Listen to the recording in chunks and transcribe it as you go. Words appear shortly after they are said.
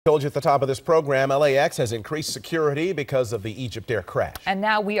Told you at the top of this program, LAX has increased security because of the Egypt Air crash. And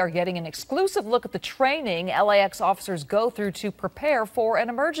now we are getting an exclusive look at the training LAX officers go through to prepare for an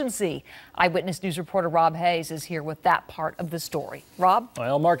emergency. Eyewitness News reporter Rob Hayes is here with that part of the story. Rob?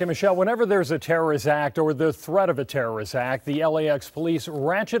 Well, Mark and Michelle, whenever there's a terrorist act or the threat of a terrorist act, the LAX police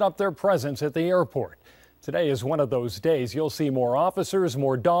ratchet up their presence at the airport. Today is one of those days. You'll see more officers,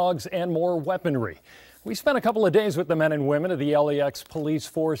 more dogs, and more weaponry. We spent a couple of days with the men and women of the LAX police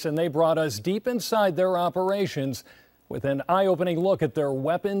force, and they brought us deep inside their operations with an eye-opening look at their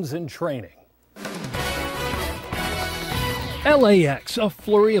weapons and training. LAX, a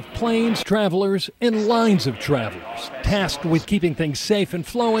flurry of planes, travelers, and lines of travelers, tasked with keeping things safe and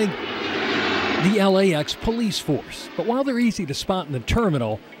flowing, the LAX police force. But while they're easy to spot in the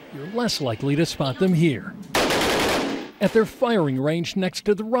terminal, you're less likely to spot them here. At their firing range next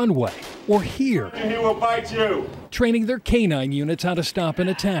to the runway, or here, he will bite you, training their canine units how to stop an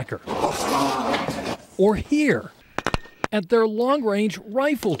attacker. Or here, at their long-range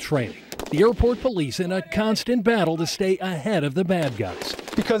rifle training, the airport police in a constant battle to stay ahead of the bad guys.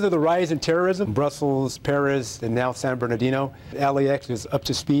 Because of the rise in terrorism, Brussels, Paris, and now San Bernardino, LAX is up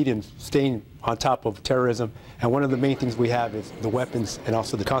to speed and staying on top of terrorism. And one of the main things we have is the weapons and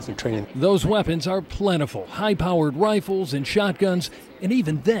also the constant training. Those weapons are plentiful, high-powered rifles and shotguns, and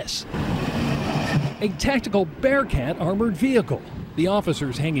even this, a tactical Bearcat armored vehicle. The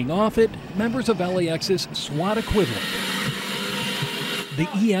officers hanging off it, members of LAX's SWAT equivalent, the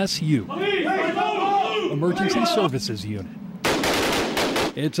ESU, Emergency Services Unit.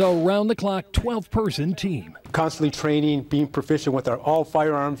 It's a round-the-clock 12-person team. Constantly training, being proficient with all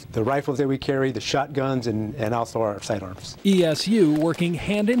firearms, the rifles that we carry, the shotguns, and also our sidearms. ESU working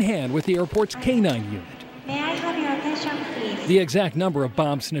hand-in-hand with the airport's canine unit. May I have your attention, please? The exact number of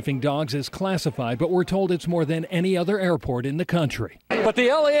bomb-sniffing dogs is classified, but we're told it's more than any other airport in the country. But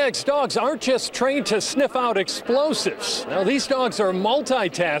the LAX dogs aren't just trained to sniff out explosives. Now, these dogs are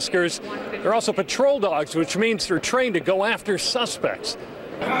multitaskers. They're also patrol dogs, which means they're trained to go after suspects.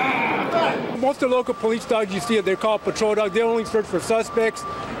 Most of the local police dogs you see, they're called patrol dogs. They only search for suspects.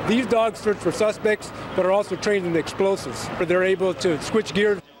 These dogs search for suspects, but are also trained in explosives. They're able to switch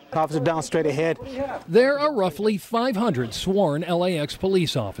gears. Officer down straight ahead. There are roughly 500 sworn LAX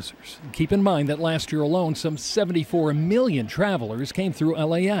police officers. Keep in mind that last year alone, some 74 million travelers came through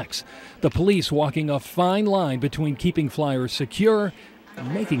LAX. The police walking a fine line between keeping flyers secure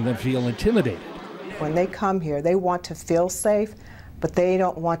and making them feel intimidated. When they come here, they want to feel safe, but they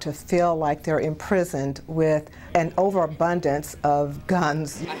don't want to feel like they're imprisoned with an overabundance of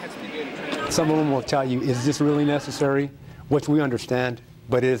guns. Some of them will tell you, is this really necessary? Which we understand,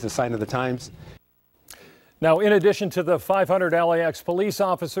 but it is a sign of the times. Now, in addition to the 500 LAX police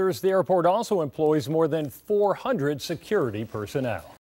officers, the airport also employs more than 400 security personnel.